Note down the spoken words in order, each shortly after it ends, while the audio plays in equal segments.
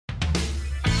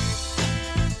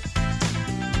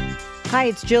Hi,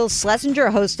 it's Jill Schlesinger,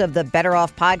 host of the Better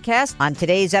Off podcast. On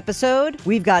today's episode,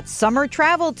 we've got summer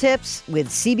travel tips with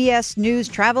CBS News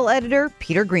travel editor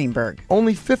Peter Greenberg.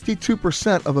 Only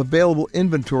 52% of available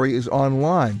inventory is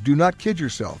online. Do not kid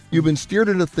yourself. You've been steered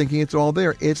into thinking it's all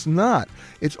there. It's not.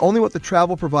 It's only what the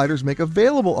travel providers make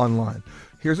available online.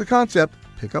 Here's a concept.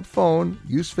 Pick up phone,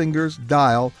 use fingers,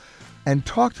 dial, and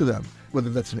talk to them. Whether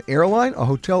that's an airline, a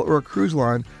hotel, or a cruise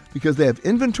line, because they have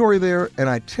inventory there and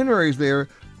itineraries there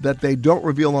that they don't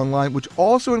reveal online, which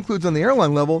also includes on the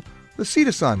airline level, the seat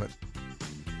assignment.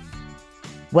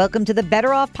 Welcome to the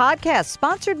Better Off podcast,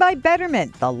 sponsored by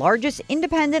Betterment, the largest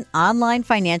independent online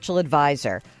financial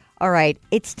advisor. All right,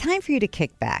 it's time for you to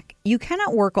kick back. You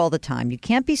cannot work all the time. You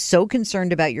can't be so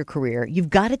concerned about your career. You've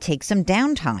got to take some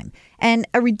downtime. And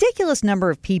a ridiculous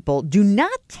number of people do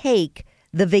not take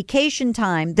the vacation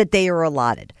time that they are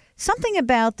allotted. Something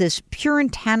about this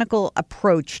puritanical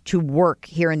approach to work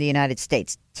here in the United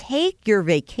States. Take your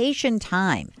vacation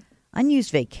time.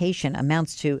 Unused vacation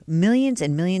amounts to millions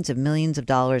and millions of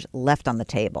dollars left on the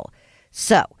table.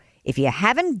 So, if you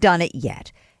haven't done it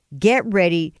yet, get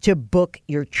ready to book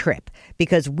your trip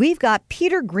because we've got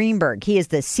Peter Greenberg. He is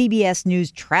the CBS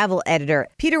News travel editor.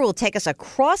 Peter will take us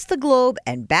across the globe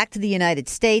and back to the United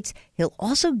States. He'll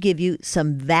also give you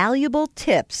some valuable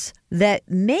tips that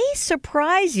may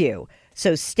surprise you.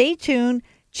 So stay tuned.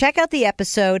 Check out the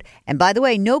episode. And by the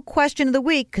way, no question of the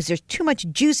week because there's too much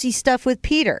juicy stuff with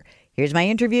Peter. Here's my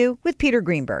interview with Peter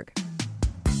Greenberg.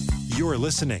 You're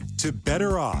listening to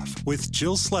Better Off with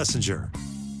Jill Schlesinger.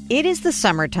 It is the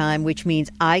summertime, which means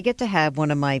I get to have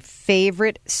one of my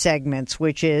favorite segments,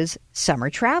 which is summer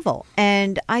travel.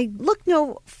 And I look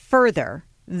no further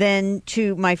than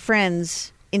to my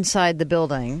friends inside the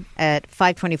building at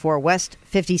 524 West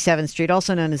 57th Street,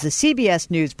 also known as the CBS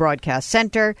News Broadcast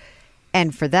Center.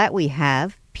 And for that, we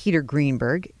have Peter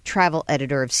Greenberg, travel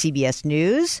editor of CBS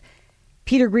News.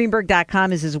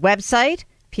 PeterGreenberg.com is his website.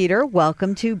 Peter,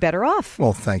 welcome to Better Off.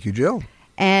 Well, thank you, Jill.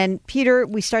 And Peter,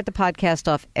 we start the podcast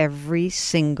off every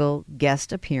single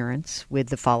guest appearance with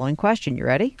the following question. You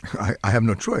ready? I have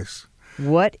no choice.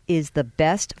 What is the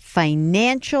best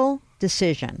financial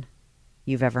decision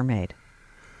you've ever made?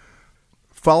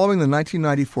 Following the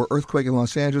 1994 earthquake in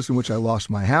Los Angeles, in which I lost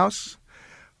my house,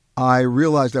 I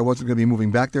realized I wasn't going to be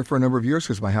moving back there for a number of years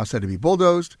because my house had to be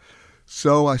bulldozed.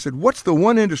 So I said, what's the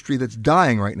one industry that's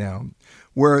dying right now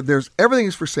where everything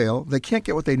is for sale, they can't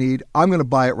get what they need, I'm going to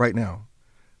buy it right now?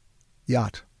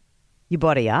 Yacht. You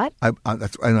bought a yacht?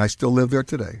 And I still live there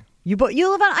today. You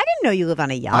live on? I didn't know you live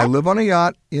on a yacht. I live on a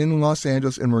yacht in Los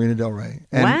Angeles in Marina del Rey.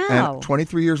 Wow. And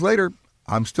 23 years later,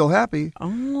 I'm still happy.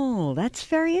 Oh, that's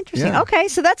very interesting. Yeah. Okay,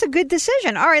 so that's a good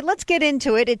decision. All right, let's get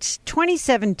into it. It's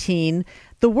 2017.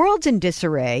 The world's in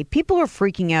disarray. People are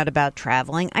freaking out about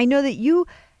traveling. I know that you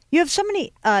have so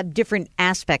many different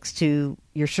aspects to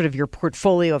your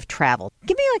portfolio of travel.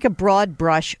 Give me like a broad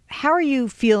brush. How are you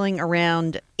feeling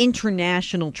around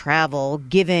international travel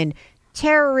given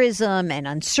terrorism and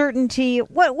uncertainty?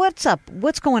 What's up?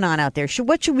 What's going on out there?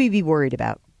 What should we be worried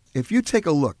about? If you take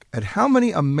a look at how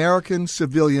many American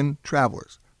civilian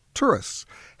travelers, tourists,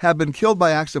 have been killed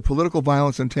by acts of political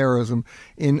violence and terrorism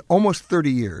in almost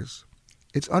 30 years,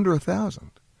 it's under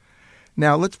 1,000.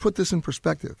 Now, let's put this in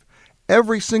perspective.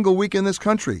 Every single week in this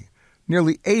country,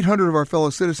 nearly 800 of our fellow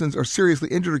citizens are seriously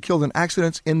injured or killed in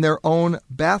accidents in their own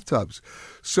bathtubs.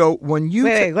 So when you...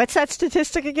 Wait, what's that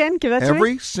statistic again? Give that to me.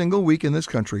 Every single week in this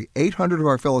country, 800 of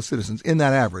our fellow citizens, in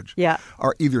that average,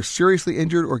 are either seriously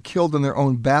injured or killed in their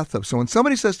own bathtub. So when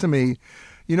somebody says to me,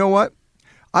 you know what,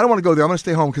 I don't want to go there, I'm going to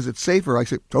stay home because it's safer, I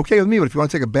say, it's okay with me, but if you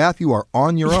want to take a bath, you are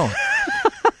on your own.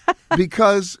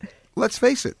 Because, let's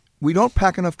face it, we don't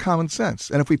pack enough common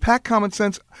sense. And if we pack common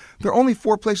sense, there are only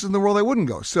 4 places in the world I wouldn't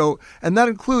go. So, and that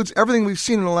includes everything we've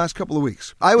seen in the last couple of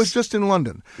weeks. I was just in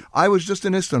London. I was just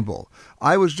in Istanbul.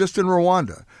 I was just in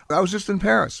Rwanda. I was just in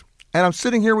Paris. And I'm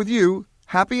sitting here with you,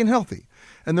 happy and healthy.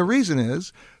 And the reason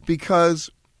is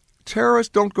because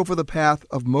terrorists don't go for the path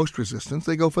of most resistance.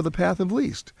 They go for the path of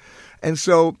least. And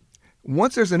so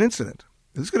once there's an incident,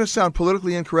 this is going to sound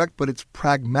politically incorrect, but it's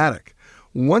pragmatic.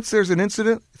 Once there's an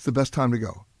incident, it's the best time to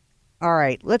go. All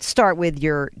right, let's start with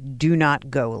your do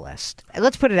not go list.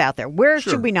 Let's put it out there. Where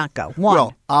should we not go? One.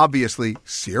 Well, obviously,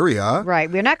 Syria. Right,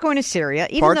 we're not going to Syria,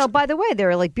 even though, by the way, there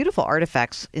are like beautiful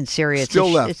artifacts in Syria. Still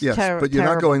left, yes, but you're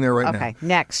not going there right now. Okay,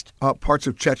 next. Parts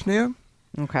of Chechnya.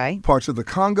 Okay. Parts of the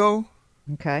Congo.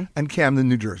 Okay. And Camden,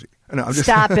 New Jersey. No, I'm just,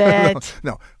 Stop it.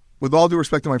 No. with all due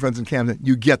respect to my friends in Camden,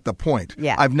 you get the point.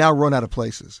 Yeah. I've now run out of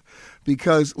places.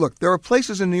 Because, look, there are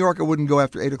places in New York I wouldn't go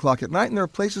after 8 o'clock at night, and there are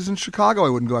places in Chicago I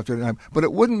wouldn't go after 8 at night. But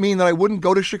it wouldn't mean that I wouldn't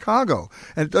go to Chicago.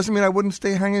 And it doesn't mean I wouldn't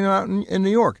stay hanging out in New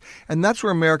York. And that's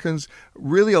where Americans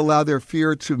really allow their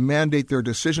fear to mandate their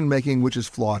decision-making, which is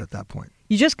flawed at that point.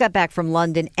 You just got back from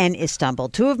London and Istanbul,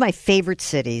 two of my favorite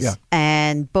cities,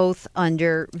 and both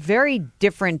under very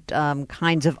different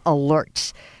kinds of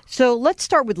alerts. So let's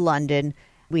start with London.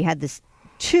 We had this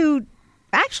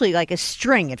actually like a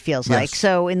string, it feels like.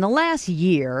 So in the last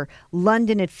year,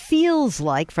 London, it feels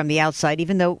like from the outside,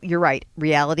 even though you're right,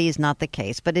 reality is not the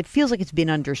case, but it feels like it's been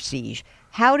under siege.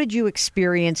 How did you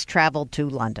experience travel to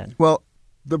London? Well,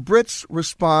 the Brits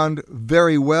respond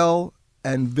very well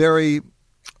and very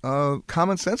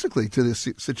commonsensically to this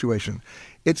situation.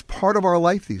 It's part of our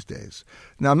life these days.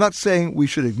 Now, I'm not saying we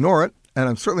should ignore it, and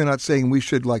I'm certainly not saying we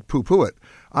should poo-poo it.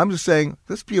 I'm just saying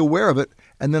let's be aware of it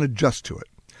and then adjust to it.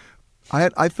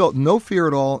 I felt no fear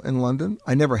at all in London.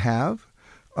 I never have.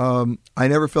 I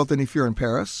never felt any fear in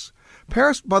Paris.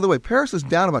 Paris, by the way, Paris is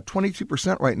down about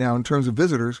 22% right now in terms of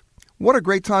visitors. What a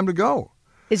great time to go.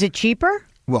 Is it cheaper?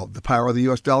 Well, the power of the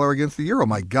U.S. dollar against the euro,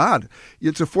 my God.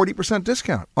 It's a 40%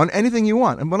 discount on anything you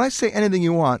want. And when I say anything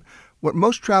you want, what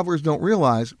most travelers don't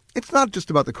realize, it's not just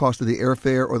about the cost of the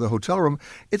airfare or the hotel room.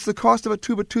 It's the cost of a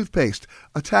tube of toothpaste,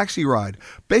 a taxi ride,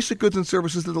 basic goods and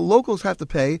services that the locals have to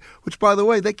pay, which, by the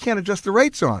way, they can't adjust the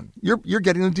rates on. You're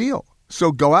getting a deal.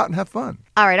 So go out and have fun.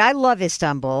 All right. I love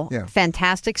Istanbul. Yeah.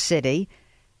 Fantastic city.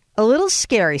 A little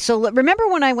scary. So remember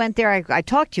when I went there, I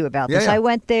talked to you about this. Yeah. I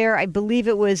went there, I believe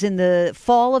it was in the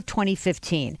fall of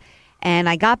 2015. And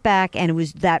I got back, and it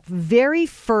was that very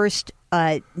first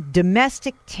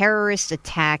domestic terrorist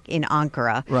attack in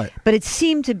Ankara. Right. But it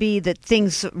seemed to be that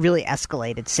things really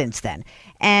escalated since then.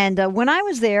 And when I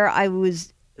was there,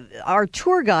 our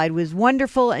tour guide was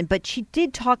wonderful, but she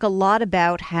did talk a lot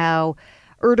about how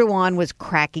Erdogan was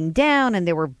cracking down, and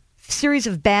there were a series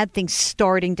of bad things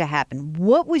starting to happen.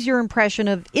 What was your impression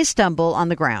of Istanbul on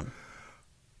the ground?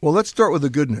 Well, let's start with the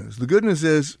good news. The good news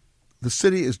is the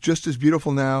city is just as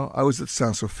beautiful now. I was at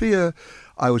San Sofia.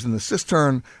 I was in the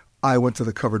Cistern. I went to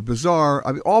the Covered Bazaar.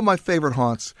 I mean, all my favorite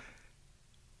haunts.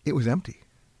 It was empty.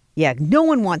 Yeah, no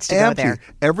one wants to go there.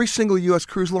 Every single U.S.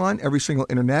 cruise line, every single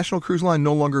international cruise line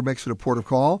no longer makes it a port of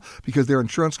call because their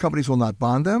insurance companies will not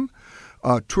bond them.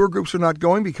 Tour groups are not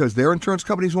going because their insurance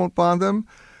companies won't bond them.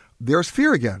 There's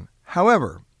fear again.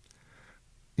 However,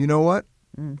 you know what?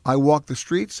 I walked the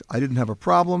streets. I didn't have a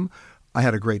problem. I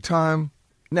had a great time.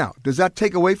 Now, does that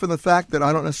take away from the fact that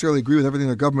I don't necessarily agree with everything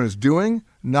the government is doing?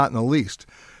 Not in the least.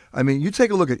 I mean, you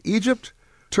take a look at Egypt,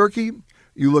 Turkey,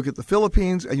 you look at the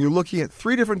Philippines, and you're looking at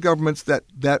 3 different governments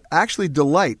that actually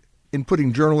delight in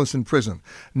putting journalists in prison.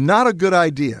 Not a good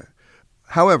idea.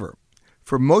 However,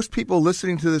 for most people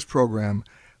listening to this program,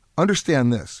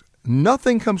 understand this.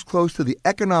 Nothing comes close to the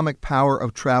economic power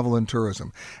of travel and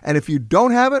tourism. And if you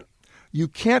don't have it, you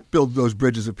can't build those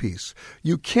bridges of peace.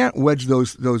 You can't wedge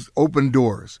those open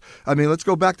doors. I mean, let's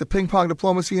go back to ping-pong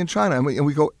diplomacy in China, and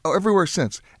we go everywhere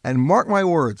since. And mark my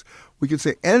words, we can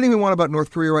say anything we want about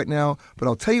North Korea right now, but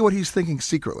I'll tell you what he's thinking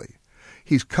secretly.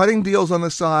 He's cutting deals on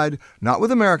the side, not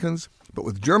with Americans, but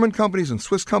with German companies and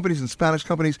Swiss companies and Spanish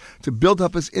companies to build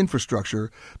up his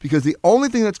infrastructure, because the only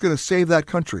thing that's going to save that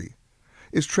country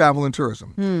is travel and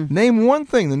tourism. Name one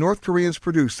thing the North Koreans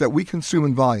produce that we consume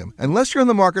in volume. Unless you're in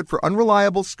the market for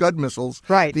unreliable Scud missiles,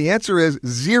 right. The answer is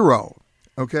 0.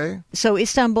 Okay? So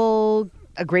Istanbul,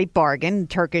 a great bargain.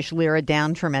 Turkish lira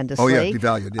down tremendously. Oh, yeah,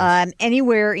 devalued, yes.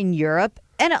 Anywhere in Europe.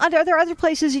 And are there other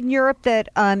places in Europe that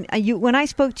when I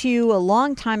spoke to you a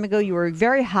long time ago, you were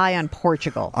very high on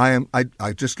Portugal.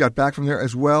 I just got back from there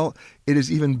as well. It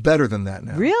is even better than that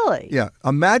now. Really? Yeah.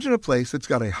 Imagine a place that's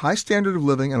got a high standard of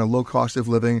living and a low cost of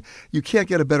living. You can't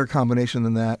get a better combination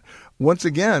than that. Once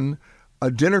again,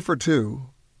 a dinner for 2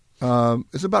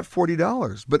 is about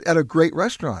 $40, but at a great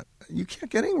restaurant, you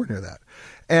can't get anywhere near that.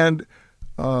 And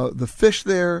the fish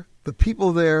there, the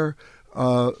people there,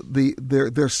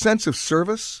 their sense of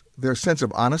service, their sense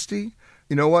of honesty.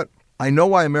 You know what? I know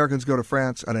why Americans go to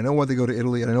France, and I know why they go to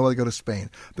Italy, and I know why they go to Spain.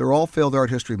 They're all failed art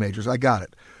history majors. I got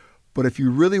it. But if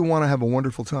you really want to have a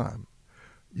wonderful time,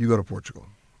 you go to Portugal.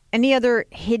 Any other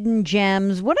hidden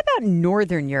gems? What about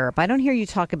Northern Europe? I don't hear you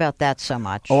talk about that so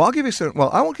much. Oh, I'll give you some. Well,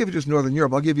 I won't give you just Northern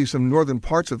Europe. I'll give you some northern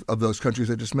parts of those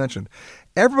countries I just mentioned.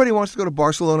 Everybody wants to go to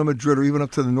Barcelona, Madrid, or even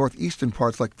up to the northeastern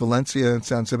parts like Valencia and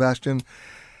San Sebastian.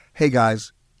 Hey,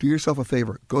 guys, do yourself a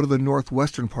favor. Go to the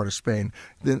northwestern part of Spain,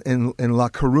 in La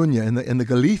Coruña, in the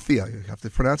Galicia. You have to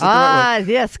pronounce it the right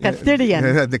way. Yes,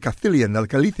 Castilian. The Castilian, La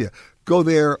Galicia. Go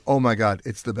there. Oh, my God,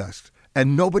 it's the best.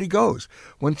 and nobody goes.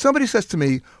 When somebody says to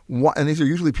me, and these are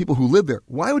usually people who live there,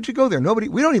 why would you go there?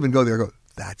 We don't even go there. I go,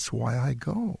 that's why I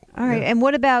go. All right. And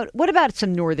what about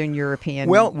some Northern European?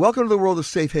 Well, welcome to the world of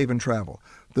safe haven travel.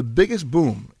 The biggest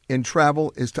boom in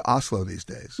travel is to Oslo these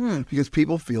days because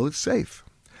people feel it's safe.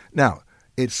 Now,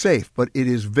 it's safe, but it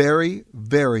is very,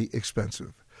 very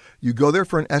expensive. You go there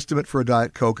for an estimate for a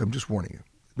Diet Coke, I'm just warning you.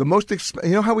 The most,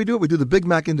 you know how we do it? We do the Big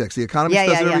Mac Index. The Economist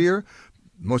does it every year.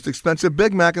 Most expensive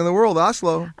Big Mac in the world,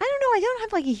 Oslo. I don't know. I don't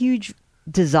have like a huge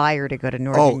desire to go to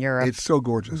Northern Europe. It's so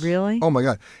gorgeous. Really? Oh my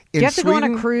God! Do you have to go on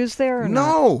a cruise there? Or no.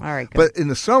 All right, good. But in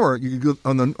the summer, you could go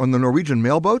on the Norwegian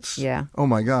mailboats. Yeah. Oh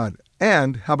my God!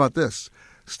 And how about this?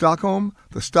 Stockholm,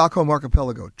 the Stockholm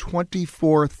Archipelago,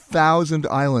 24,000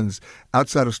 islands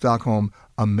outside of Stockholm.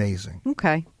 Amazing.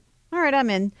 Okay. All right, I'm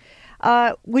in.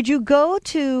 Would you go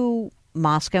to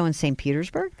Moscow and St.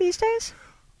 Petersburg these days?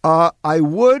 I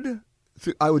would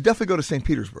definitely go to St.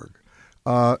 Petersburg.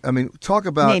 Talk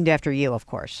about... Named after you, of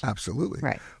course. Absolutely.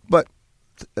 Right. But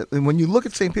when you look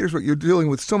at St. Petersburg, you're dealing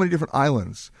with so many different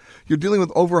islands. You're dealing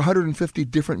with over 150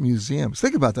 different museums.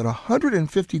 Think about that,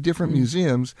 150 different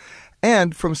museums.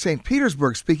 And from St.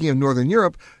 Petersburg, speaking of Northern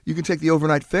Europe, you can take the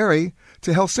overnight ferry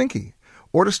to Helsinki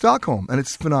or to Stockholm, and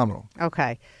it's phenomenal.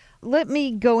 Okay. Let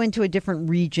me go into a different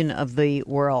region of the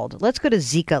world. Let's go to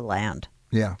Zika land.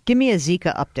 Yeah. Give me a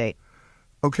Zika update.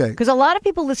 Okay. Because a lot of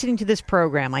people listening to this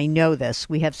program, I know this,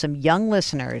 we have some young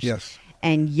listeners. Yes.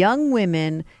 And young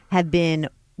women have been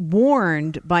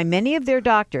warned by many of their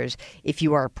doctors, if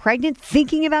you are pregnant,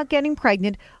 thinking about getting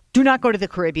pregnant, do not go to the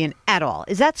Caribbean at all.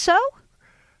 Is that so?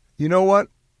 You know what?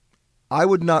 I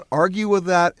would not argue with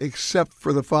that except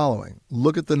for the following.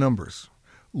 Look at the numbers.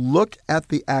 Look at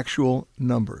the actual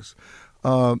numbers.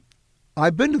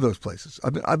 I've been to those places.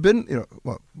 I've been,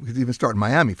 we could even start in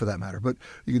Miami for that matter, but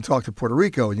you can talk to Puerto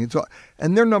Rico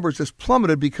and their numbers just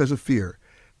plummeted because of fear.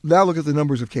 Now look at the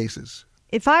numbers of cases.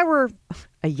 If I were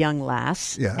a young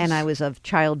lass and I was of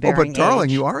childbearing age. Oh, but darling,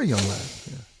 you are a young lass.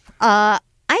 Yeah.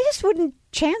 I just wouldn't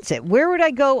chance it. Where would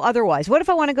I go otherwise? What if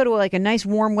I want to go to like a nice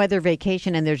warm weather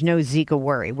vacation and there's no Zika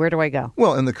worry? Where do I go?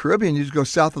 Well, in the Caribbean, you just go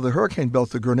south of the hurricane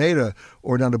belt to Grenada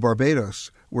or down to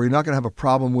Barbados, where you're not going to have a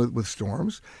problem with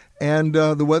storms, and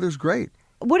the weather's great.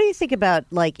 What do you think about,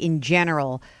 like, in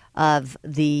general, of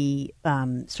the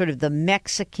sort of the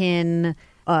Mexican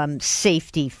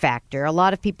safety factor? A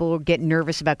lot of people get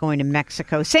nervous about going to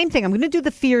Mexico. Same thing. I'm going to do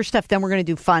the fear stuff, then we're going to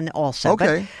do fun also.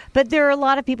 Okay. But there are a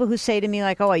lot of people who say to me,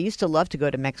 like, I used to love to go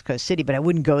to Mexico City, but I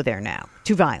wouldn't go there now.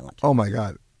 Too violent. Oh, my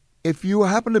God. If you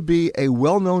happen to be a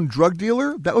well-known drug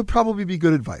dealer, that would probably be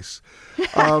good advice.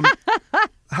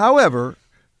 However,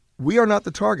 we are not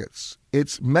the targets.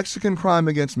 It's Mexican crime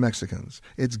against Mexicans.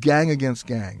 It's gang against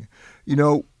gang.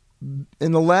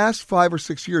 In the last 5 or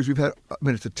 6 years, we've had,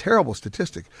 it's a terrible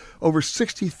statistic, over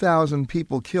 60,000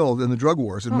 people killed in the drug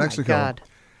wars in Mexico. My God.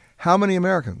 How many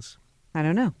Americans? I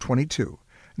don't know. 22.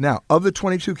 Now, of the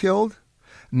 22 killed,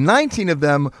 19 of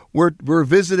them were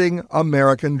visiting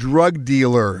American drug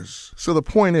dealers. So the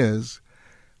point is,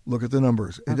 look at the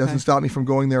numbers. It doesn't stop me from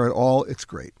going there at all. It's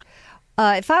great.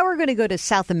 If I were going to go to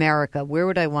South America, where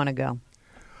would I want to go?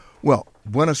 Well,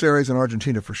 Buenos Aires and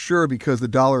Argentina for sure, because the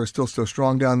dollar is still so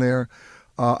strong down there.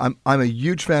 I'm a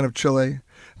huge fan of Chile.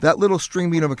 That little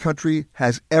string bean of a country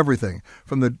has everything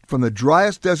from the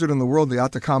driest desert in the world, the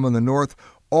Atacama in the north,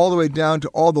 all the way down to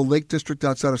all the Lake District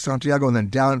outside of Santiago, and then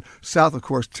down south, of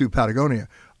course, to Patagonia.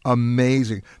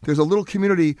 Amazing. There's a little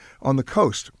community on the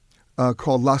coast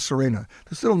called La Serena.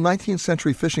 This little 19th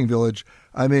century fishing village.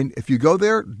 If you go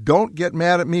there, don't get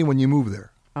mad at me when you move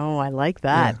there. Oh, I like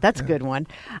that. That's a good one.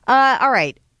 All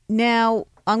right. Now,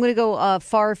 I'm going to go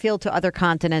far afield to other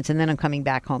continents, and then I'm coming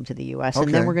back home to the U.S.,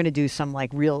 and then we're going to do some like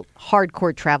real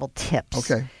hardcore travel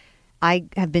tips. Okay. I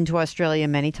have been to Australia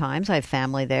many times. I have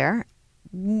family there.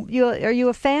 Are you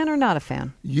a fan or not a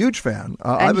fan? Huge fan.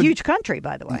 Huge country,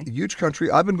 by the way. Huge country.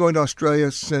 I've been going to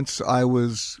Australia since I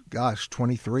was,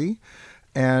 23.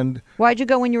 And why'd you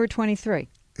go when you were 23?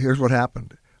 Here's what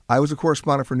happened. I was a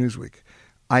correspondent for Newsweek.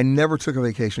 I never took a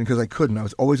vacation because I couldn't. I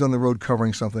was always on the road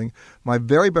covering something. My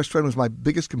very best friend was my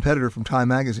biggest competitor from Time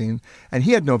Magazine, and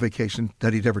he had no vacation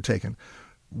that he'd ever taken.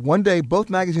 One day, both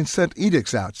magazines sent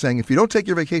edicts out saying, if you don't take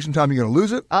your vacation time, you're going to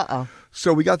lose it. Uh-oh.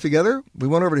 So we got together. We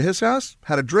went over to his house,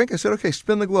 had a drink. I said, okay,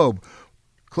 spin the globe.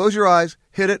 Close your eyes,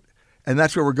 hit it, and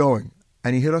that's where we're going.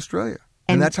 And he hit Australia.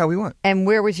 And that's how we went. And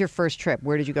where was your first trip?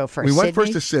 Where did you go first? We went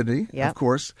first to Sydney, of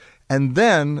course. And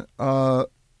then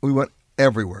we went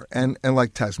everywhere. And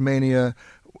like Tasmania.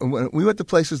 We went to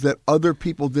places that other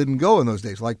people didn't go in those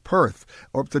days, like Perth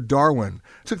or up to Darwin.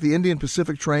 Took the Indian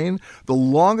Pacific train, the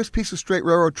longest piece of straight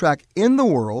railroad track in the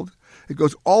world. It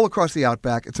goes all across the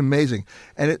outback. It's amazing.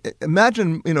 And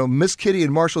imagine, Miss Kitty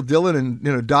and Marshall Dillon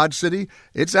and, Dodge City.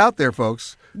 It's out there,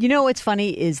 folks. You know what's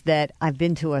funny is that I've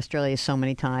been to Australia so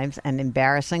many times, and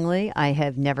embarrassingly, I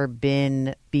have never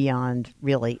been beyond,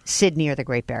 really, Sydney or the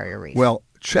Great Barrier Reef. Well,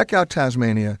 check out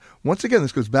Tasmania. Once again,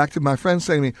 this goes back to my friends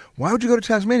saying to me, why would you go to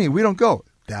Tasmania? We don't go.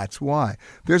 That's why.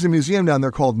 There's a museum down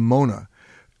there called Mona,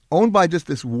 owned by just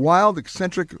this wild,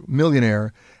 eccentric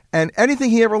millionaire. And anything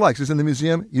he ever likes is in the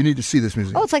museum. You need to see this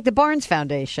museum. Oh, it's like the Barnes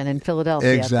Foundation in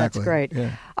Philadelphia. Exactly. That's great.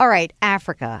 Yeah. All right,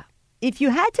 Africa. If you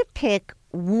had to pick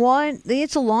one,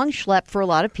 it's a long schlep for a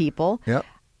lot of people. Yep.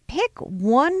 Pick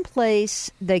one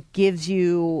place that gives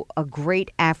you a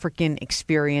great African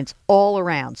experience all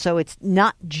around. So it's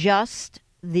not just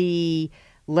the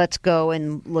let's go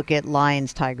and look at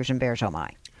lions, tigers, and bears, oh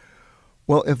my.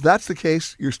 Well, if that's the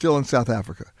case, you're still in South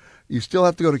Africa. You still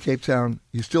have to go to Cape Town.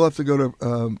 You still have to go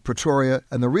to Pretoria.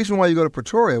 And the reason why you go to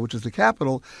Pretoria, which is the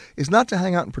capital, is not to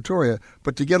hang out in Pretoria,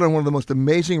 but to get on one of the most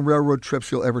amazing railroad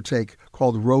trips you'll ever take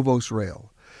called Rovos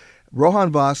Rail.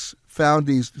 Rohan Vos found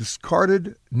these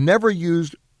discarded, never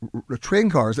used train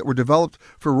cars that were developed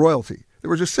for royalty. They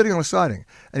were just sitting on a siding.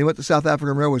 And he went to South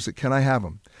African Railways and said, can I have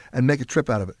them? And make a trip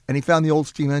out of it. And he found the old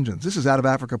steam engines. This is Out of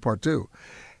Africa Part 2.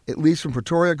 It leaves from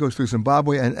Pretoria, goes through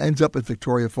Zimbabwe, and ends up at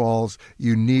Victoria Falls.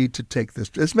 You need to take this.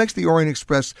 This makes the Orient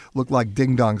Express look like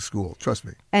Ding Dong School. Trust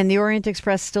me. And the Orient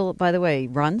Express still, by the way,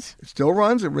 runs? It still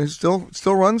runs. It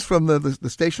still runs from the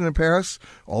station in Paris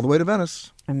all the way to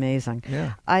Venice. Amazing.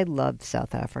 Yeah. I loved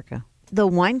South Africa. The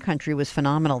wine country was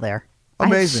phenomenal there.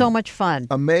 Amazing. I had so much fun.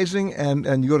 Amazing.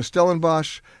 And you go to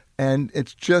Stellenbosch, and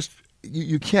it's just,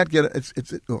 you can't get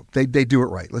it. They do it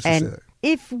right. Let's just say that.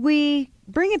 If we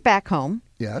bring it back home,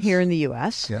 yes, here in the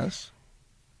U.S. Yes.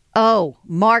 Oh,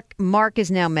 Mark is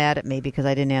now mad at me because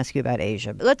I didn't ask you about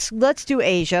Asia. But let's do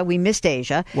Asia. We missed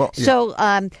Asia. Well, yeah.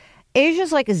 So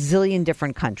Asia's like a zillion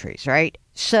different countries, right?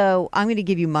 So I'm going to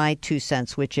give you my 2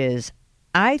 cents, which is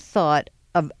I thought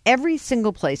of every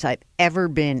single place I've ever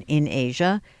been in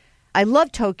Asia. I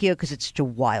love Tokyo because it's such a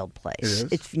wild place.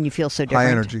 It is. You feel so different.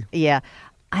 High energy. Yeah.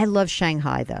 I love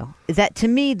Shanghai, though. To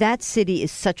me, that city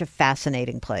is such a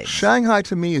fascinating place. Shanghai,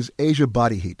 to me, is Asia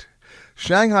body heat.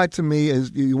 Shanghai, to me,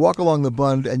 is you walk along the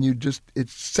Bund and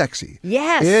it's sexy.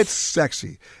 Yes. It's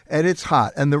sexy. And it's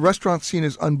hot. And the restaurant scene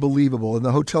is unbelievable. And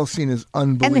the hotel scene is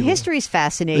unbelievable. And the history is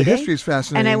fascinating. The history is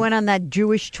fascinating. And I went on that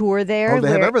Jewish tour there. Oh,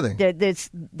 they have everything.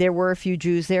 There were a few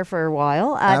Jews there for a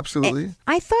while. Absolutely.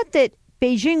 I thought that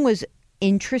Beijing was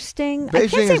interesting. I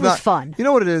can't say it was fun. You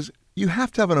know what it is? You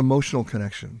have to have an emotional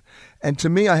connection. And to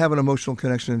me, I have an emotional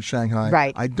connection in Shanghai.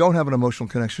 Right. I don't have an emotional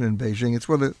connection in Beijing. It's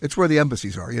where the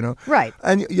embassies are, Right.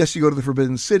 And yes, you go to the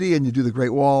Forbidden City and you do the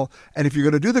Great Wall. And if you're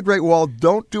going to do the Great Wall,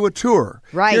 don't do a tour.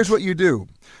 Right. Here's what you do.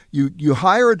 You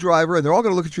hire a driver, and they're all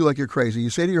going to look at you like you're crazy. You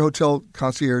say to your hotel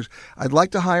concierge, I'd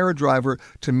like to hire a driver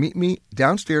to meet me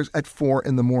downstairs at 4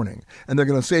 in the morning. And they're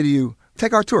going to say to you,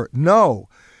 take our tour. No.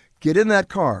 Get in that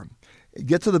car.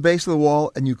 Get to the base of the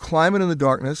wall, and you climb it in the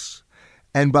darkness.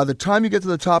 And by the time you get to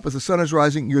the top as the sun is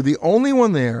rising, you're the only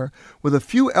one there with a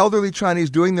few elderly Chinese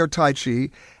doing their Tai Chi,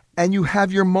 and you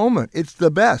have your moment. It's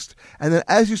the best. And then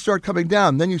as you start coming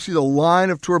down, then you see the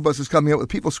line of tour buses coming out with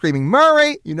people screaming,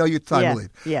 Murray! You know it's time to leave.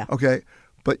 Yeah. Okay?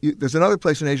 But there's another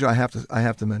place in Asia I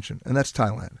have to mention, and that's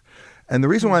Thailand. And the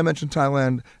reason why I mentioned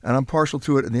Thailand, and I'm partial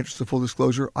to it in the interest of full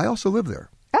disclosure, I also live there.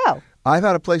 Oh. I've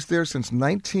had a place there since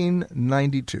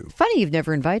 1992. Funny you've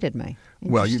never invited me.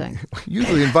 Well, you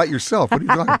usually invite yourself. What are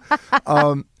you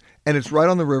talking? And it's right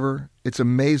on the river. It's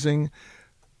amazing.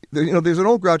 There's an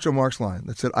old Groucho Marx line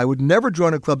that said, I would never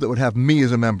join a club that would have me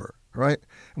as a member, right?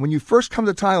 And when you first come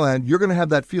to Thailand, you're going to have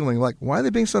that feeling like, why are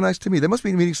they being so nice to me? They must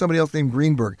be meeting somebody else named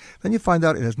Greenberg. Then you find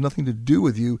out it has nothing to do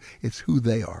with you. It's who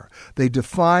they are. They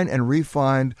define and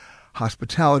refine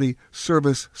hospitality,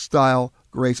 service, style,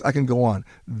 grace. I can go on.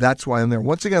 That's why I'm there.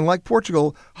 Once again, like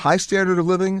Portugal, high standard of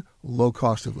living, low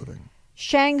cost of living.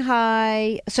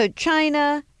 Shanghai, so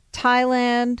China,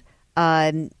 Thailand.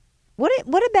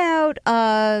 What about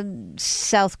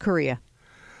South Korea?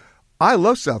 I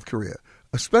love South Korea,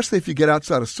 especially if you get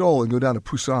outside of Seoul and go down to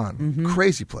Busan. Mm-hmm.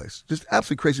 Crazy place. Just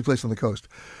absolutely crazy place on the coast.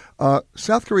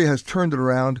 South Korea has turned it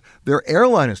around. Their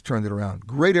airline has turned it around.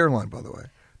 Great airline, by the way.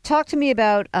 Talk to me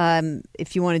about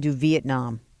if you want to do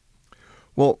Vietnam.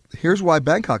 Well, here's why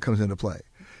Bangkok comes into play.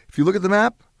 If you look at the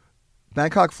map,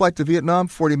 Bangkok flight to Vietnam,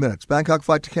 40 minutes. Bangkok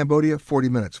flight to Cambodia, 40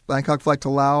 minutes. Bangkok flight to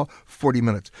Laos, 40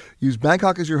 minutes. Use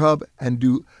Bangkok as your hub and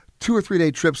do 2 or 3 day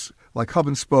trips like hub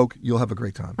and spoke. You'll have a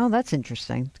great time. Oh, that's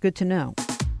interesting. It's good to know.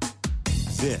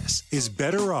 This is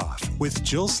Better Off with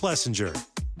Jill Schlesinger.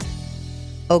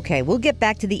 Okay, we'll get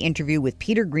back to the interview with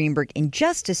Peter Greenberg in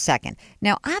just a second.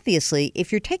 Now, obviously,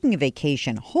 if you're taking a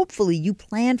vacation, hopefully you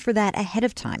planned for that ahead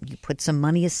of time. You put some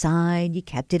money aside, you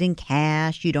kept it in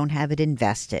cash, you don't have it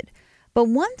invested. But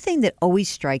one thing that always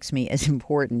strikes me as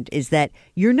important is that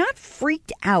you're not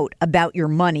freaked out about your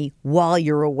money while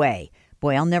you're away.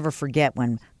 Boy, I'll never forget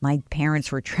when my parents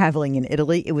were traveling in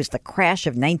Italy. It was the crash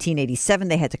of 1987.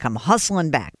 They had to come hustling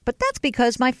back. But that's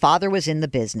because my father was in the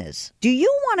business. Do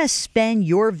you want to spend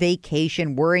your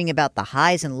vacation worrying about the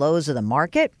highs and lows of the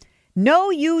market? No,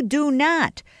 you do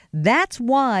not. That's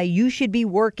why you should be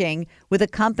working with a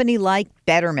company like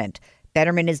Betterment.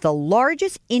 Betterment is the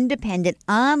largest independent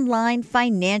online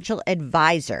financial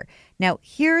advisor. Now,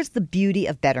 here's the beauty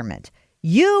of Betterment.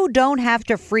 You don't have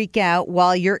to freak out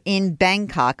while you're in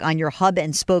Bangkok on your hub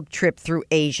and spoke trip through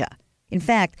Asia. In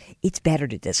fact, it's better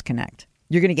to disconnect.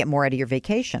 You're going to get more out of your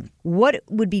vacation. What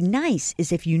would be nice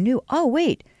is if you knew, oh,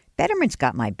 wait, Betterment's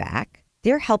got my back.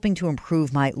 They're helping to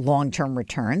improve my long-term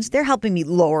returns. They're helping me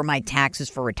lower my taxes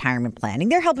for retirement planning.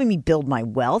 They're helping me build my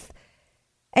wealth.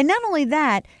 And not only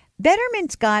that,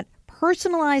 Betterment's got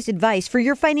personalized advice for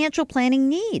your financial planning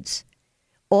needs.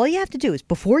 All you have to do is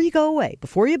before you go away,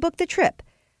 before you book the trip,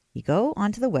 you go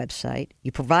onto the website,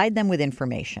 you provide them with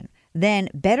information. Then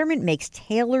Betterment makes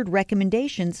tailored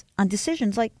recommendations on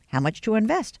decisions like how much to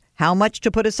invest, how much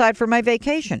to put aside for my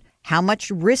vacation, how much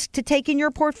risk to take in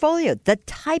your portfolio, the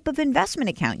type of investment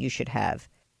account you should have.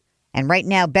 And right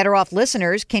now, Better Off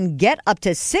listeners can get up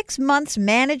to 6 months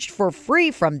managed for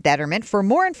free from Betterment. For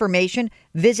more information,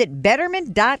 visit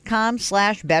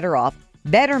betterment.com/betteroff.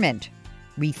 Betterment.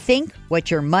 Rethink what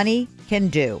your money can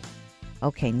do.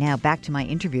 Okay, now back to my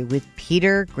interview with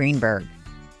Peter Greenberg.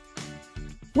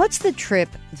 What's the trip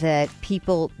that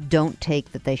people don't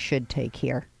take that they should take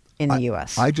here in the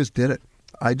U.S.? I just did it.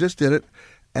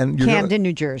 And Camden,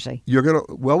 New Jersey.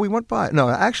 We went by. No,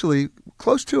 actually,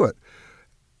 close to it.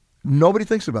 Nobody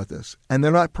thinks about this, and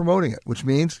they're not promoting it, which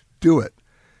means do it.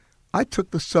 I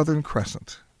took the Southern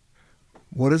Crescent.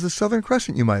 What is the Southern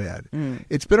Crescent, you might add?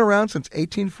 It's been around since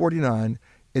 1849.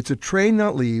 It's a train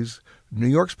that leaves New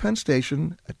York's Penn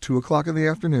Station at 2 o'clock in the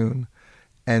afternoon,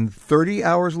 and 30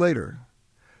 hours later,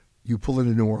 you pull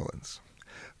into New Orleans.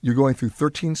 You're going through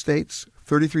 13 states,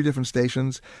 33 different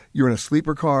stations. You're in a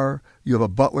sleeper car. You have a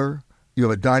butler. You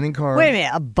have a dining car. Wait a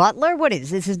minute, a butler? What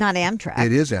is this? Is not Amtrak.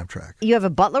 It is Amtrak. You have a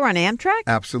butler on Amtrak?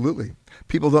 Absolutely.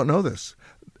 People don't know this.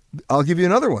 I'll give you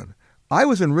another one. I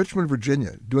was in Richmond,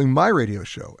 Virginia, doing my radio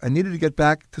show and needed to get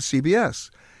back to CBS.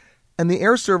 And the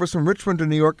air service from Richmond to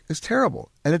New York is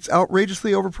terrible, and it's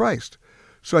outrageously overpriced.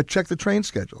 So I checked the train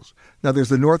schedules. Now, there's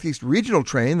the Northeast Regional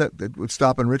train that would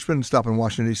stop in Richmond and stop in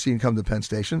Washington, D.C. and come to Penn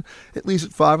Station. It leaves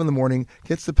at 5 in the morning,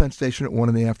 gets to Penn Station at 1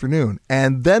 in the afternoon.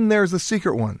 And then there's the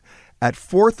secret one. At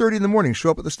 4:30 in the morning,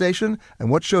 show up at the station, and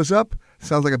what shows up?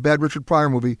 Sounds like a bad Richard Pryor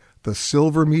movie, The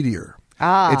Silver Meteor.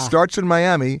 It starts in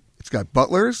Miami. It's got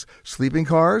butlers, sleeping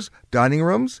cars, dining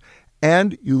rooms,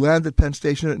 and you land at Penn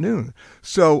Station at noon.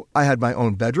 So I had my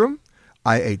own bedroom.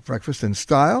 I ate breakfast in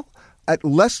style at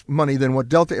less money than what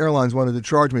Delta Airlines wanted to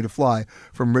charge me to fly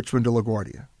from Richmond to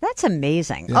LaGuardia. That's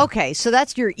amazing. Yeah. Okay, so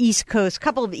that's your East Coast,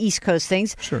 couple of East Coast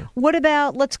things. Sure. What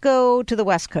about, let's go to the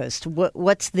West Coast.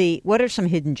 What are some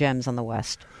hidden gems on the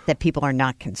West that people are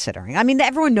not considering? I mean,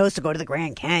 everyone knows to go to the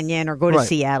Grand Canyon or go to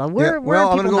Seattle. Where I'm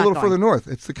going to go a little further north.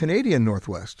 It's the Canadian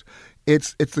Northwest.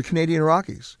 It's the Canadian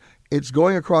Rockies. It's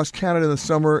going across Canada in the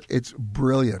summer. It's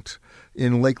brilliant.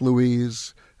 In Lake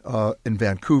Louise, in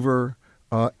Vancouver.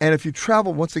 And if you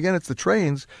travel, once again, it's the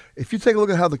trains. If you take a look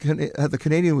at how the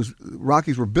Canadian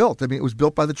Rockies were built, I mean, it was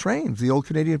built by the trains, the old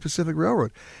Canadian Pacific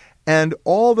Railroad. And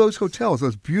all those hotels,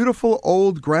 those beautiful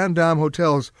old Grand Dame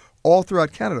hotels all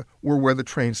throughout Canada were where the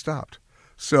train stopped.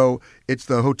 So it's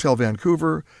the Hotel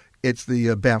Vancouver, it's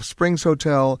the Banff Springs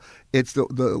Hotel, it's the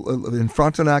in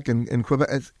Frontenac in Quebec.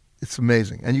 It's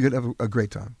amazing, and you could have a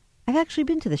great time. I've actually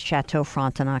been to the Chateau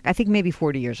Frontenac, I think maybe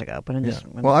 40 years ago. But I'm just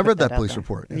well, I read that police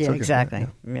report. It's okay. Exactly. Yeah.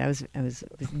 I mean, I was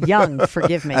young,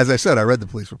 forgive me. As I said, I read the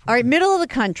police report. All right, middle of the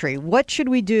country. What should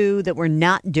we do that we're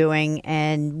not doing?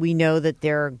 And we know that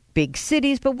there are big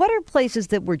cities, but what are places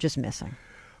that we're just missing?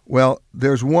 Well,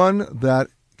 there's one that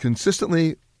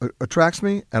consistently attracts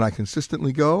me, and I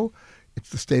consistently go. It's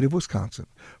the state of Wisconsin.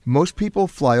 Most people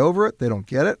fly over it. They don't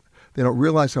get it. They don't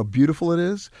realize how beautiful it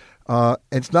is.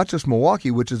 It's not just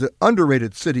Milwaukee, which is an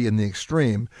underrated city in the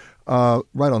extreme,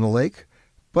 right on the lake.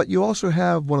 But you also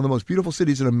have one of the most beautiful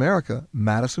cities in America,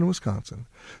 Madison, Wisconsin,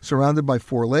 surrounded by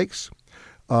 4 lakes.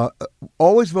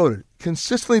 Always voted,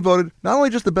 consistently voted, not only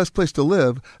just the best place to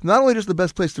live, not only just the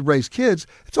best place to raise kids,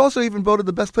 it's also even voted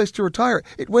the best place to retire.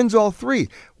 It wins all 3.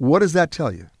 What does that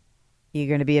tell you? You're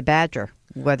going to be a badger.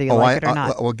 whether you like it or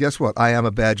not. Well, guess what? I am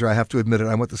a Badger. I have to admit it.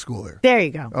 I went to school there. There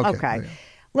you go. Okay.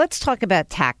 Let's talk about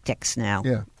tactics now.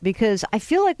 Yeah. Because I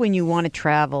feel like when you want to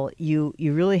travel, you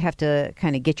really have to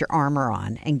kind of get your armor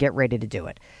on and get ready to do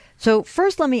it. So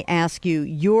first, let me ask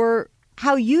you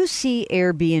how you see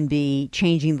Airbnb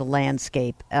changing the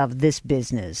landscape of this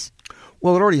business.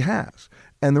 Well, it already has.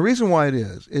 And the reason why it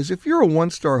is if you're a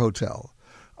one-star hotel,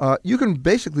 you can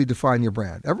basically define your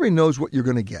brand. Everybody knows what you're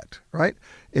going to get, right?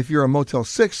 If you're a Motel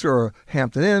 6 or a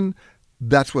Hampton Inn,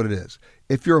 that's what it is.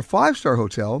 If you're a 5-star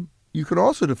hotel, you can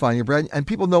also define your brand, and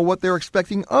people know what they're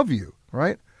expecting of you,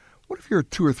 right? What if you're a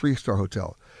 2 or 3-star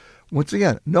hotel? Once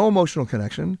again, no emotional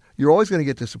connection. You're always going to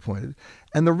get disappointed.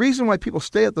 And the reason why people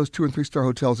stay at those 2 and 3-star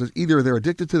hotels is either they're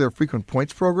addicted to their frequent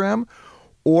points program,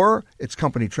 or it's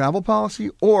company travel policy,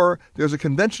 or there's a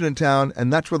convention in town,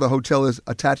 and that's where the hotel is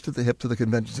attached at the hip to the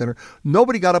convention center.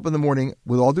 Nobody got up in the morning,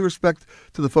 with all due respect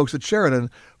to the folks at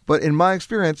Sheraton, but in my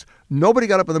experience, nobody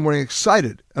got up in the morning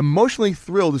excited, emotionally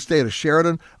thrilled to stay at a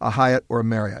Sheraton, a Hyatt, or a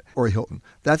Marriott, or a Hilton.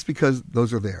 That's because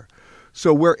those are there.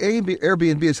 So where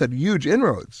Airbnb has had huge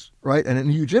inroads, right, and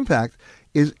a huge impact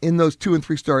is in those 2 and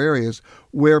 3-star areas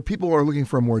where people are looking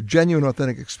for a more genuine,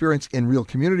 authentic experience in real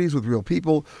communities with real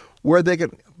people, where they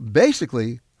can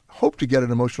basically hope to get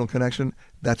an emotional connection.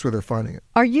 That's where they're finding it.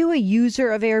 Are you a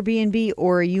user of Airbnb,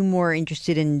 or are you more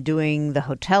interested in doing the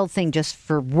hotel thing just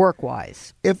for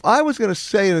work-wise? If I was going to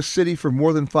stay in a city for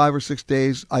more than 5 or 6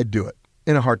 days, I'd do it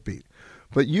in a heartbeat.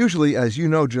 But usually, as you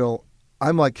know, Jill,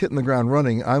 I'm like hitting the ground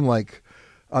running.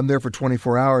 I'm there for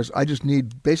 24 hours. I just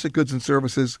need basic goods and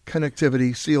services,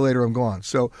 connectivity. See you later, I'm gone.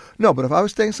 So, no, but if I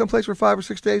was staying someplace for 5 or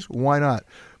 6 days, why not?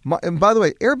 And by the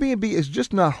way, Airbnb is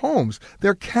just not homes.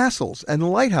 They're castles and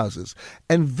lighthouses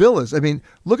and villas. I mean,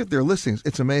 look at their listings.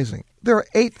 It's amazing. There are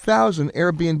 8,000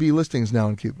 Airbnb listings now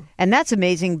in Cuba. And that's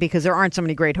amazing because there aren't so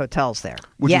many great hotels there.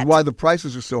 Which is why the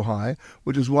prices are so high,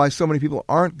 which is why so many people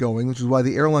aren't going, which is why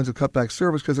the airlines have cut back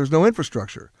service, because there's no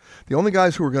infrastructure. The only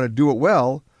guys who are going to do it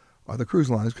well are the cruise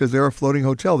lines, because they're a floating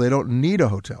hotel. They don't need a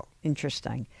hotel.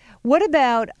 Interesting. What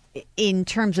about in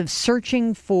terms of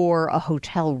searching for a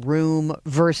hotel room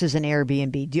versus an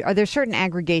Airbnb? Are there certain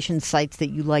aggregation sites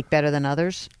that you like better than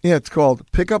others? Yeah, it's called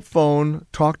Pick Up Phone,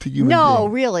 Talk to Human No,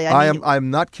 Being. really. I'm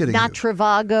not kidding not you. Not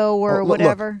Trivago or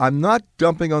whatever? Look, I'm not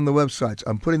dumping on the websites.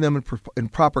 I'm putting them in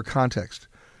proper context.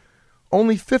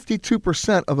 Only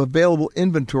 52% of available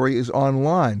inventory is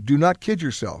online. Do not kid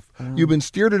yourself. You've been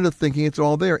steered into thinking it's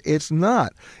all there. It's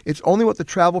not. It's only what the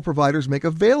travel providers make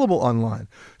available online.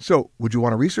 So would you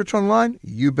want to research online?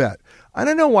 You bet. I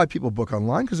don't know why people book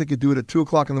online, because they could do it at 2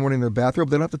 o'clock in the morning in their bathrobe.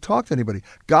 They don't have to talk to anybody.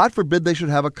 God forbid they should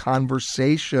have a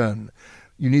conversation.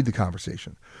 You need the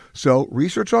conversation. So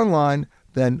research online.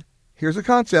 Then here's a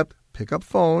concept. Pick up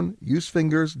phone, use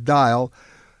fingers, dial,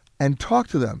 and talk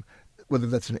to them. Whether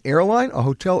that's an airline, a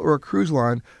hotel, or a cruise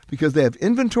line, because they have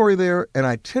inventory there and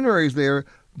itineraries there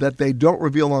that they don't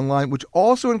reveal online, which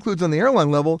also includes on the airline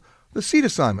level the seat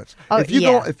assignments.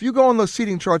 If you go on those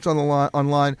seating charts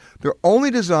online, they're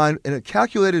only designed in a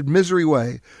calculated misery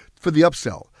way for the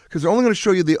upsell, because they're only going to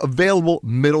show you the available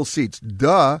middle seats.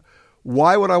 Duh.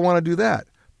 Why would I want to do that?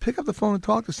 Pick up the phone and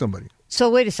talk to somebody. So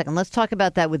wait a second. Let's talk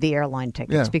about that with the airline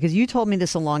tickets, because you told me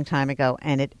this a long time ago,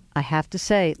 and I have to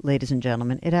say, ladies and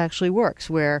gentlemen, it actually works,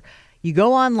 where you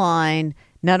go online.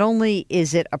 Not only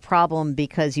is it a problem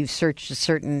because you've searched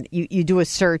you do a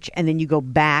search and then you go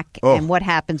back, and what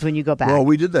happens when you go back? Well,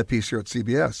 we did that piece here at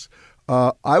CBS.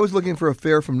 I was looking for a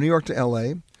fare from New York to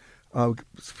L.A.,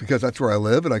 because that's where I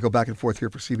live, and I go back and forth here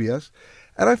for CBS.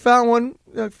 And I found one,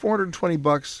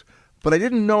 $420, but I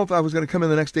didn't know if I was going to come in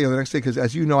the next day or the next day, because,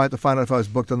 as you know, I had to find out if I was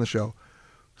booked on the show.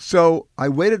 So I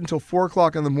waited until 4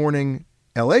 o'clock in the morning,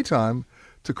 L.A. time,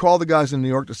 to call the guys in New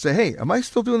York to say, hey, am I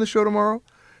still doing the show tomorrow?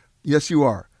 Yes, you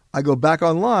are. I go back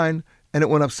online, and it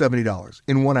went up $70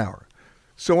 in 1 hour.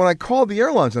 So when I called the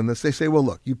airlines on this, they say, well,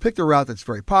 look, you picked a route that's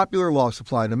very popular, law of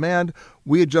supply and demand.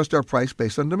 We adjust our price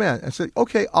based on demand. I said,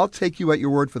 okay, I'll take you at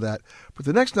your word for that. But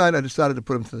the next night, I decided to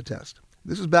put them to the test.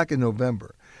 This was back in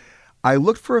November. I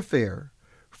looked for a fare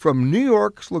from New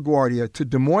York's LaGuardia to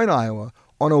Des Moines, Iowa,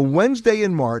 on a Wednesday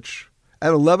in March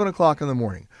at 11 o'clock in the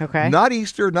morning. Okay. Not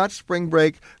Easter, not spring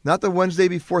break, not the Wednesday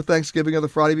before Thanksgiving or the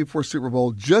Friday before Super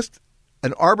Bowl, just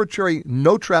an arbitrary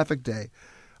no-traffic day.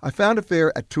 I found a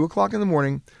fare at 2 o'clock in the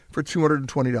morning for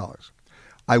 $220.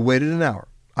 I waited an hour.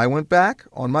 I went back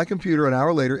on my computer an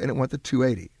hour later, and it went to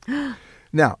 $280.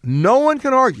 Now, no one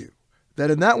can argue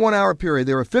that in that 1 hour period,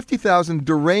 there were 50,000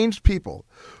 deranged people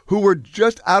who were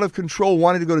just out of control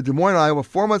wanting to go to Des Moines, Iowa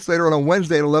 4 months later on a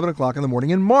Wednesday at 11 o'clock in the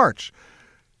morning in March.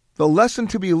 The lesson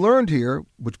to be learned here,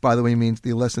 which, by the way, means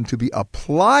the lesson to be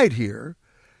applied here,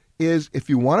 is if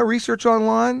you want to research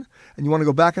online and you want to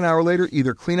go back an hour later,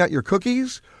 either clean out your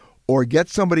cookies or get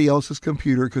somebody else's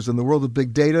computer, because in the world of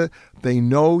big data, they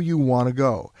know you want to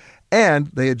go. And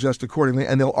they adjust accordingly,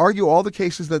 and they'll argue all the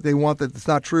cases that they want that it's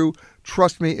not true.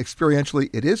 Trust me, experientially,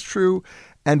 it is true.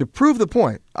 And to prove the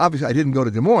point, obviously I didn't go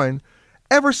to Des Moines.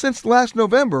 Ever since last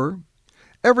November,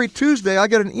 every Tuesday I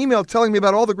get an email telling me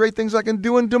about all the great things I can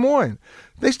do in Des Moines.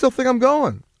 They still think I'm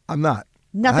going. I'm not.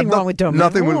 Nothing wrong with Des Moines.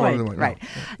 Nothing wrong with Des Moines. Right. No.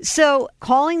 So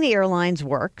calling the airlines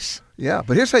works. Yeah,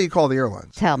 but here's how you call the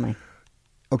airlines. Tell me.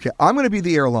 Okay, I'm going to be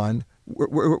the airline.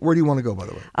 Where do you want to go, by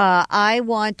the way? I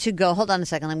want to go. Hold on a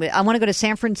second. I want to go to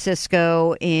San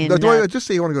Francisco. Just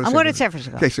say you want to go to I'm going to San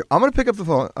Francisco. Okay, so I'm going to pick up the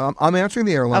phone. I'm answering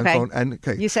the airline phone. And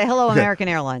you say, hello, American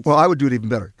Airlines. Well, I would do it even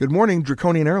better. Good morning,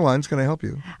 Draconian Airlines. Can I help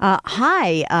you?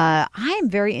 Hi. I am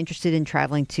very interested in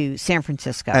traveling to San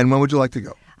Francisco. And when would you like to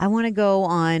go? I want to go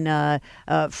on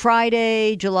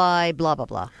Friday, July, blah, blah,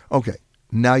 blah. Okay,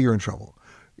 now you're in trouble.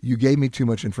 You gave me too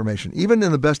much information, even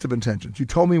in the best of intentions. You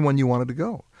told me when you wanted to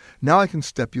go. Now I can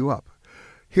step you up.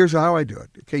 Here's how I do it.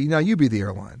 Okay, now you be the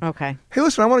airline. Okay. Hey,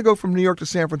 listen, I want to go from New York to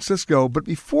San Francisco, but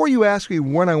before you ask me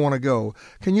when I want to go,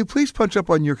 can you please punch up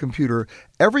on your computer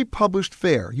every published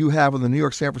fare you have on the New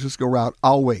York-San Francisco route?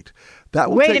 I'll wait.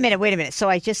 Wait a minute. So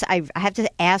I have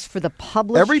to ask for the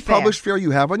published every fare. Published fare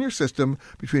you have on your system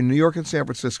between New York and San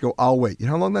Francisco, I'll wait. You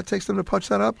know how long that takes them to punch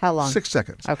that up? How long? 6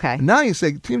 seconds. Okay. And now you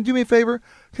say, Tim, do me a favor.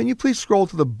 Can you please scroll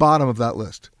to the bottom of that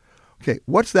list? Okay,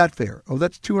 what's that fare? Oh,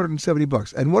 that's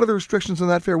 $270. And what are the restrictions on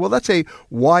that fare? Well, that's a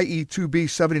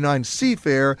YE2B79C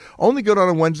fare. Only good on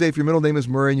a Wednesday if your middle name is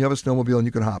Murray and you have a snowmobile and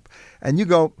you can hop. And you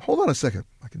go, hold on a second.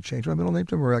 I can change my middle name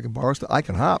to Murray. I can borrow stuff. I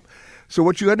can hop. So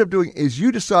what you end up doing is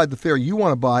you decide the fare you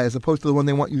want to buy as opposed to the one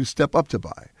they want you to step up to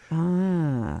buy.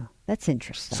 Ah, that's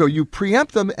interesting. So you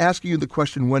preempt them asking you the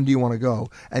question, when do you want to go,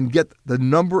 and get the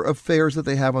number of fares that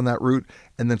they have on that route,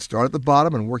 and then start at the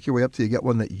bottom and work your way up till you get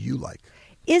one that you like.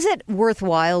 Is it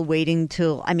worthwhile waiting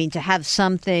to have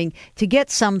something, to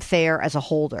get some fare as a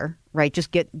holder, right?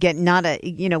 Just get not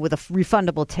with a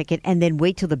refundable ticket and then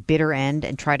wait till the bitter end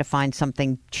and try to find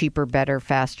something cheaper, better,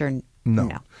 faster?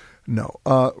 No.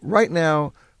 Right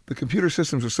now, the computer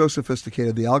systems are so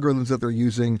sophisticated. The algorithms that they're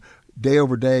using day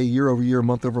over day, year over year,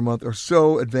 month over month are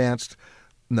so advanced.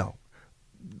 No.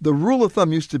 The rule of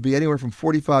thumb used to be anywhere from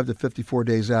 45 to 54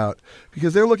 days out,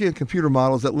 because they're looking at computer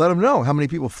models that let them know how many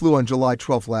people flew on July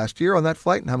 12th last year on that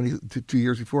flight and how many 2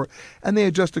 years before, and they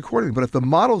adjust accordingly. But if the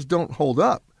models don't hold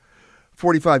up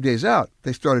 45 days out,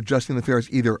 they start adjusting the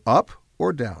fares either up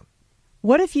or down.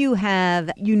 What if you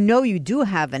have, you do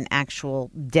have an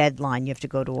actual deadline, you have to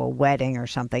go to a wedding or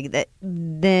something,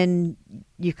 then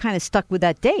you're kind of stuck with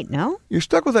that date, no? You're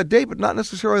stuck with that date, but not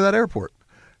necessarily that airport.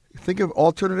 Think of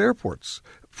alternate airports.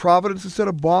 Providence instead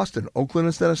of Boston, Oakland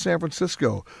instead of San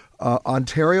Francisco,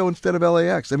 Ontario instead of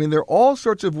LAX. I mean, there are all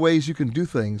sorts of ways you can do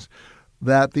things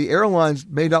that the airlines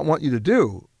may not want you to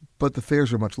do, but the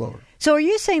fares are much lower. So are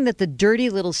you saying that the dirty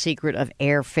little secret of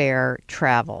airfare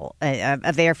travel,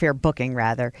 of airfare booking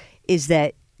rather, is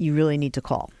that you really need to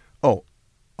call? Oh,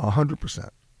 100%.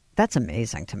 That's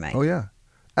amazing to me. Oh, yeah,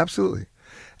 absolutely.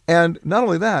 And not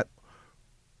only that,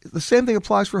 the same thing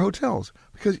applies for hotels,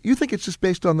 because you think it's just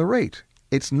based on the rate.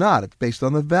 It's not. It's based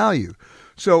on the value.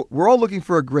 So we're all looking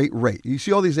for a great rate. You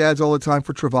see all these ads all the time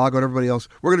for Trivago and everybody else.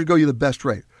 We're going to go you the best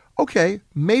rate. Okay,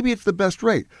 maybe it's the best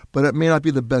rate, but it may not be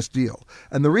the best deal.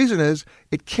 And the reason is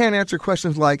it can't answer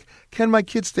questions like, can my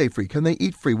kids stay free? Can they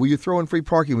eat free? Will you throw in free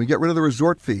parking? Will you get rid of the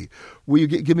resort fee? Will you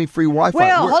give me free Wi-Fi?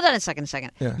 Well, hold on a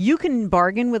second. Yeah. You can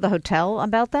bargain with a hotel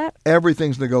about that?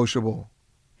 Everything's negotiable.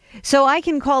 So I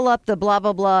can call up the blah,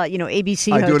 blah, blah,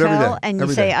 ABC I do it every hotel, day. and you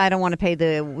Every say, day. I don't want to pay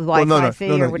the Wi-Fi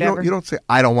fee or whatever? You don't say,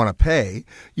 I don't want to pay.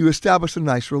 You establish a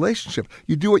nice relationship.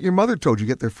 You do what your mother told you.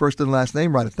 Get their first and last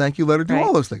name, write a thank you letter, do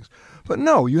all those things. But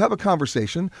no, you have a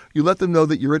conversation. You let them know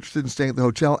that you're interested in staying at the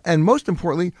hotel, and most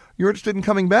importantly, you're interested in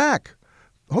coming back.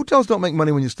 Hotels don't make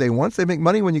money when you stay once. They make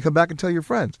money when you come back and tell your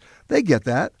friends. They get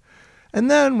that. And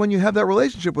then when you have that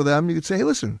relationship with them, you could say, hey,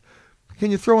 listen,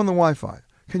 can you throw in the Wi-Fi?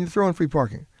 Can you throw in free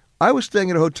parking? I was staying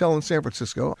at a hotel in San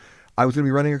Francisco. I was going to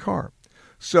be renting a car.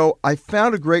 So I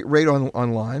found a great rate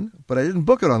online, but I didn't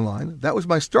book it online. That was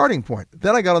my starting point.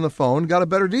 Then I got on the phone, got a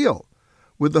better deal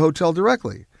with the hotel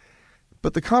directly.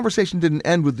 But the conversation didn't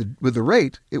end with the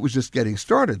rate. It was just getting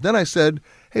started. Then I said,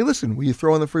 hey, listen, will you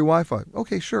throw in the free Wi-Fi?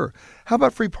 Okay, sure. How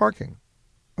about free parking?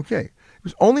 Okay. It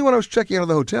was only when I was checking out of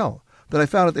the hotel that I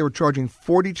found out they were charging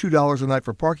 $42 a night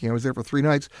for parking. I was there for 3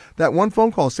 nights. That one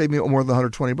phone call saved me more than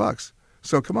 $120.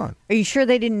 So come on. Are you sure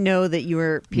they didn't know that you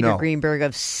were Peter Greenberg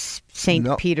of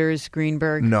St. Peter's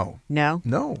Greenberg? No. No?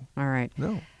 No. All right.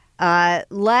 No.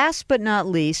 Last but not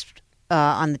least,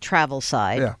 on the travel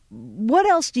side. Yeah. What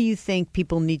else do you think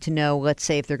people need to know, let's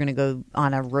say, if they're going to go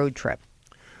on a road trip?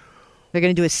 They're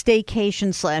going to do a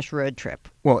staycation / road trip.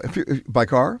 Well, by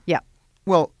car? Yeah.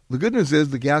 Well, the good news is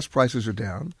the gas prices are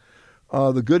down.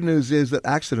 The good news is that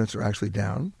accidents are actually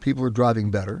down. People are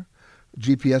driving better.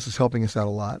 GPS is helping us out a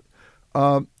lot.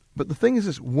 But the thing is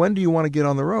this, when do you want to get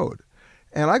on the road?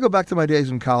 And I go back to my days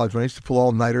in college when I used to pull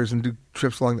all-nighters and do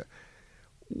trips along that.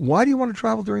 Why do you want to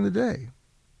travel during the day?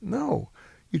 No.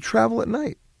 You travel at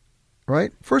night,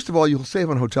 right? First of all, you'll save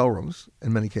on hotel rooms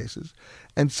in many cases.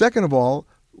 And second of all,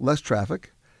 less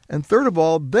traffic. And third of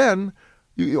all, then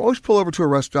you always pull over to a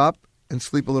rest stop and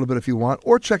sleep a little bit if you want,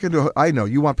 or check into I know,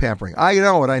 you want pampering. I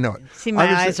know it. See,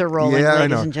 my eyes are rolling,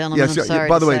 ladies and gentlemen. Yes, I'm sorry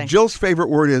by the way, say. Jill's favorite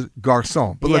word is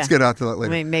garçon, but let's get out to that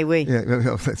later. May we?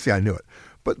 Yeah, see, I knew it.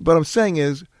 But I'm saying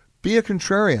is, be a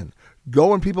contrarian. Go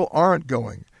when people aren't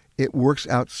going. It works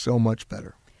out so much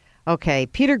better. Okay,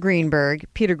 Peter Greenberg,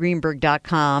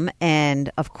 petergreenberg.com,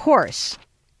 and, of course,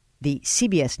 the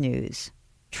CBS News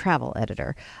travel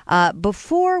editor.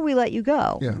 Before we let you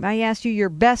go, I asked you your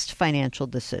best financial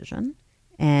decision,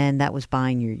 and that was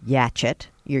buying your yacht.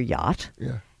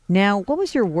 Yeah. Now, what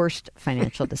was your worst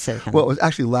financial decision? Well, it was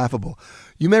actually laughable.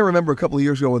 You may remember a couple of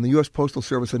years ago when the U.S. Postal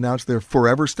Service announced their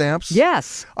Forever stamps.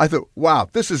 Yes. I thought, wow,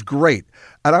 this is great.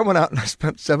 And I went out and I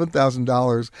spent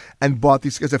 $7,000 and bought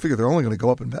these because I figured they're only going to go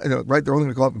up in, They're only going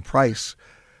to go up in price.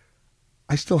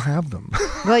 I still have them.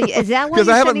 Well, is that why? Because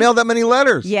I haven't mailed that many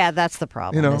letters. Yeah, that's the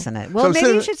problem, isn't it? Well, maybe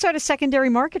you should start a secondary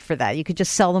market for that. You could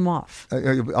just sell them off.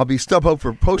 I'll be StubHub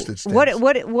for postage stamps.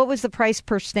 What was the price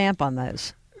per stamp on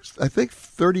those? I think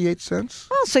 38 cents.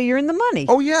 Oh, so you're in the money.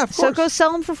 Oh, yeah, of course. So go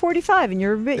sell them for 45 and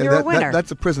you're a winner. That's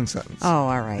a prison sentence. Oh,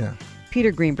 all right. Yeah.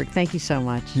 Peter Greenberg, thank you so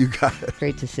much. You got it.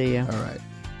 Great to see you. All right.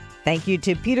 Thank you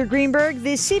to Peter Greenberg,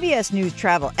 the CBS News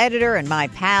travel editor and my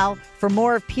pal. For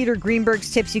more of Peter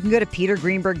Greenberg's tips, you can go to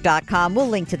petergreenberg.com. We'll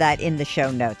link to that in the show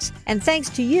notes. And thanks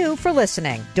to you for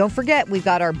listening. Don't forget, we've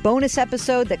got our bonus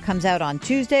episode that comes out on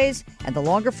Tuesdays and the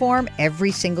longer form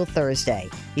every single Thursday.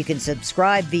 You can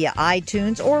subscribe via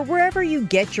iTunes or wherever you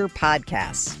get your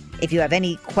podcasts. If you have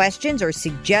any questions or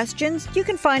suggestions, you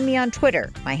can find me on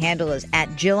Twitter. My handle is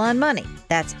 @JillOnMoney.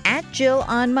 That's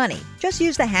 @JillOnMoney. Just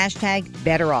use the hashtag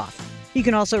BetterOff. You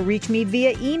can also reach me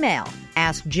via email.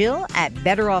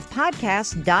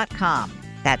 AskJill@BetterOffPodcast.com.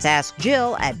 That's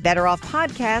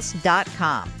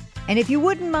AskJill@BetterOffPodcast.com. And if you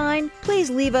wouldn't mind,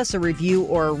 please leave us a review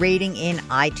or a rating in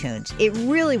iTunes. It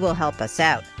really will help us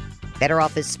out. Better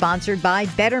Off is sponsored by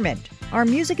Betterment. Our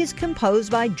music is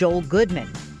composed by Joel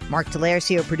Goodman. Mark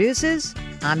Delarcio produces.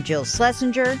 I'm Jill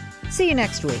Schlesinger. See you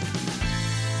next week.